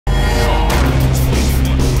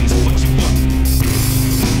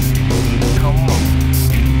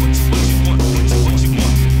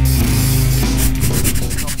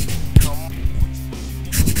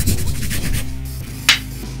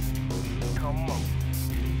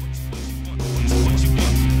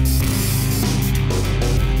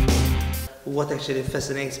What actually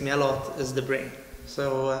fascinates me a lot is the brain.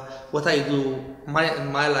 So what I do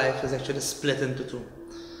in my life is actually split into two.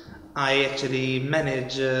 I actually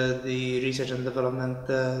manage the research and development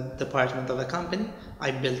department of a company.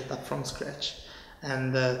 I built it up from scratch,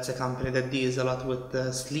 and it's a company that deals a lot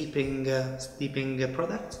with sleeping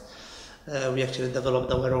products. We actually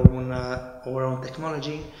developed our own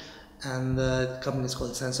technology, and the company is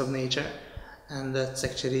called Sense of Nature, and it's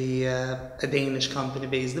actually a Danish company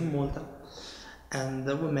based in Malta. And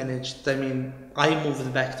we managed, I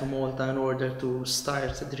moved back to Malta in order to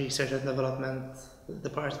start the research and development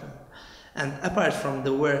department. And apart from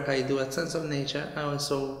the work I do at Sense of Nature, I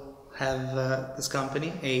also have this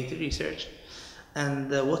company, M.IET Research.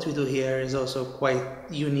 And what we do here is also quite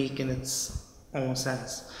unique in its own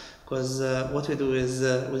sense. Because what we do is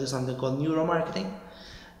we do something called neuromarketing.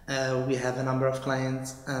 We have a number of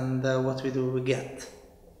clients, and what we do, we get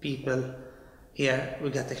people here, we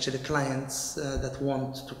get actually clients that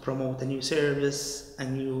want to promote a new service, a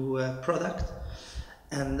new product,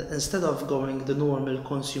 and instead of going the normal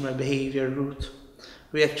consumer behavior route,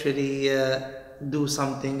 we actually do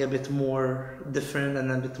something a bit more different and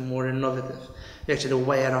a bit more innovative. We actually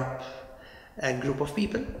wire up a group of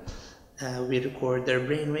people. We record their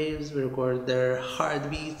brain waves, we record their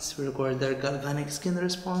heartbeats, we record their galvanic skin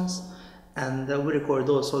response, and we record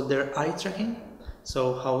also their eye tracking.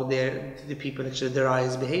 So how the people actually, their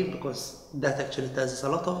eyes behave, because that actually tells us a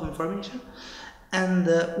lot of information. And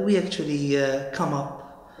we actually come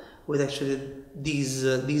up with actually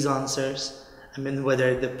these answers.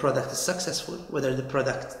 Whether the product is successful, whether the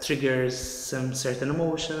product triggers some certain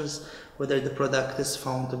emotions, whether the product is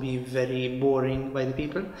found to be very boring by the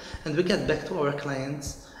people. And we get back to our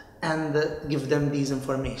clients and give them these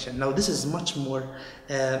information. Now this is much more,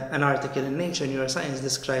 an article in Nature Neuroscience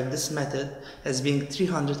described this method as being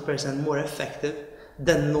 300% more effective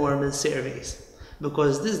than normal surveys,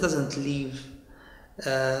 because this doesn't leave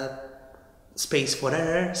space for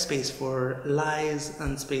error, space for lies,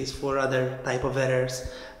 and space for other type of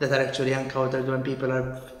errors that are actually encountered when people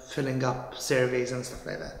are filling up surveys and stuff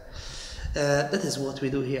like that. That is what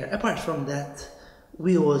we do here. Apart from that,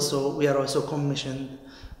 we are also commissioned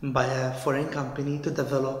by a foreign company to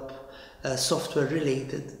develop software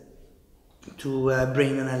related to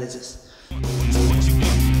brain analysis.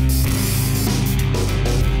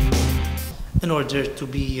 In order to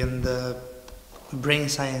be in the brain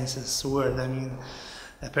sciences world,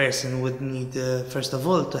 a person would need, first of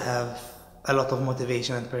all, to have a lot of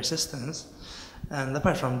motivation and persistence. And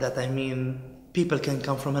apart from that, people can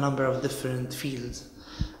come from a number of different fields.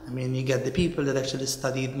 You get the people that actually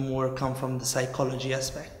studied more, come from the psychology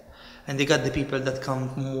aspect, and you got the people that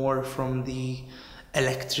come more from the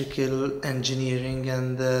electrical engineering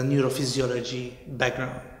and neurophysiology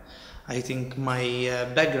background. I think my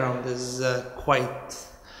background is quite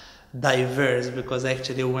diverse, because I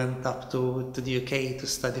actually went up to the UK to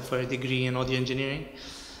study for a degree in audio engineering,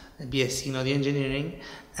 a B.Sc in audio engineering,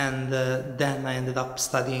 and then I ended up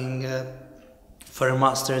studying for a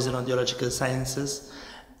master's in audiological sciences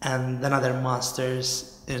and another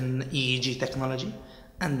master's in EEG technology,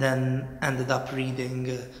 and then ended up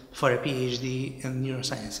reading for a Ph.D in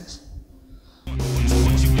neurosciences.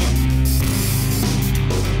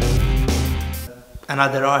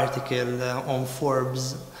 Another article on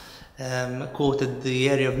Forbes quoted the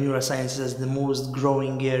area of neurosciences as the most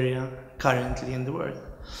growing area currently in the world.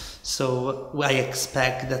 So I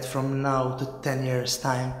expect that from now to 10 years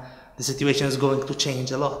time, the situation is going to change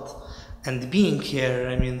a lot. And being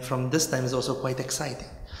here, from this time is also quite exciting.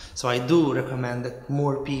 So I do recommend that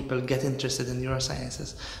more people get interested in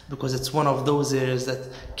neurosciences, because it's one of those areas that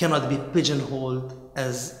cannot be pigeonholed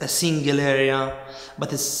as a single area,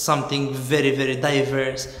 but it's something very, very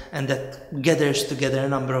diverse and that gathers together a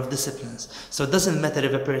number of disciplines. So it doesn't matter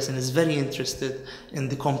if a person is very interested in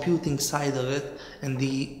the computing side of it, in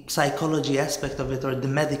the psychology aspect of it, or the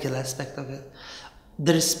medical aspect of it.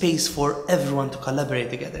 There is space for everyone to collaborate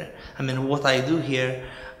together. What I do here,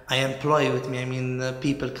 I employ with me,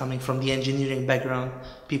 people coming from the engineering background,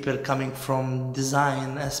 people coming from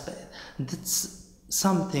design aspect.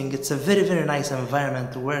 It's a very, very nice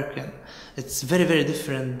environment to work in. It's very, very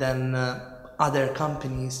different than other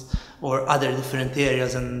companies or other different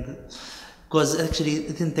areas, and because actually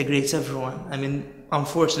it integrates everyone.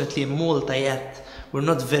 Unfortunately in Malta yet, we're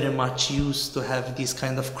not very much used to have these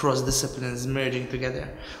kind of cross disciplines merging together.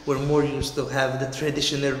 We're more used to have the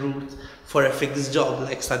traditional route for a fixed job,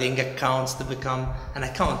 like studying accounts to become an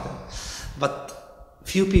accountant. But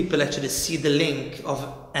few people actually see the link of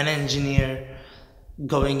an engineer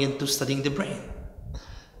going into studying the brain.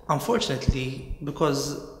 Unfortunately,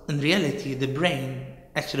 because in reality the brain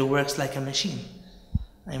actually works like a machine.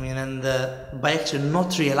 I mean, and by actually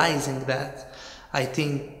not realizing that, I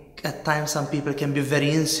think at times some people can be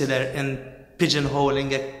very insular in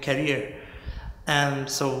pigeonholing a career. And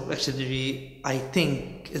so actually I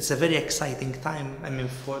think it's a very exciting time, I mean,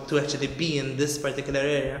 to actually be in this particular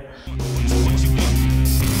area.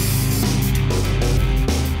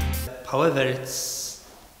 However, it's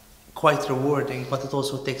quite rewarding, but it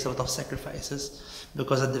also takes a lot of sacrifices,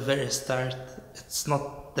 because at the very start it's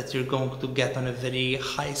not that you're going to get on a very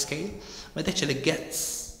high scale, but it actually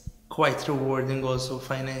gets quite rewarding also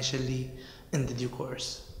financially in the due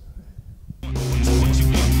course.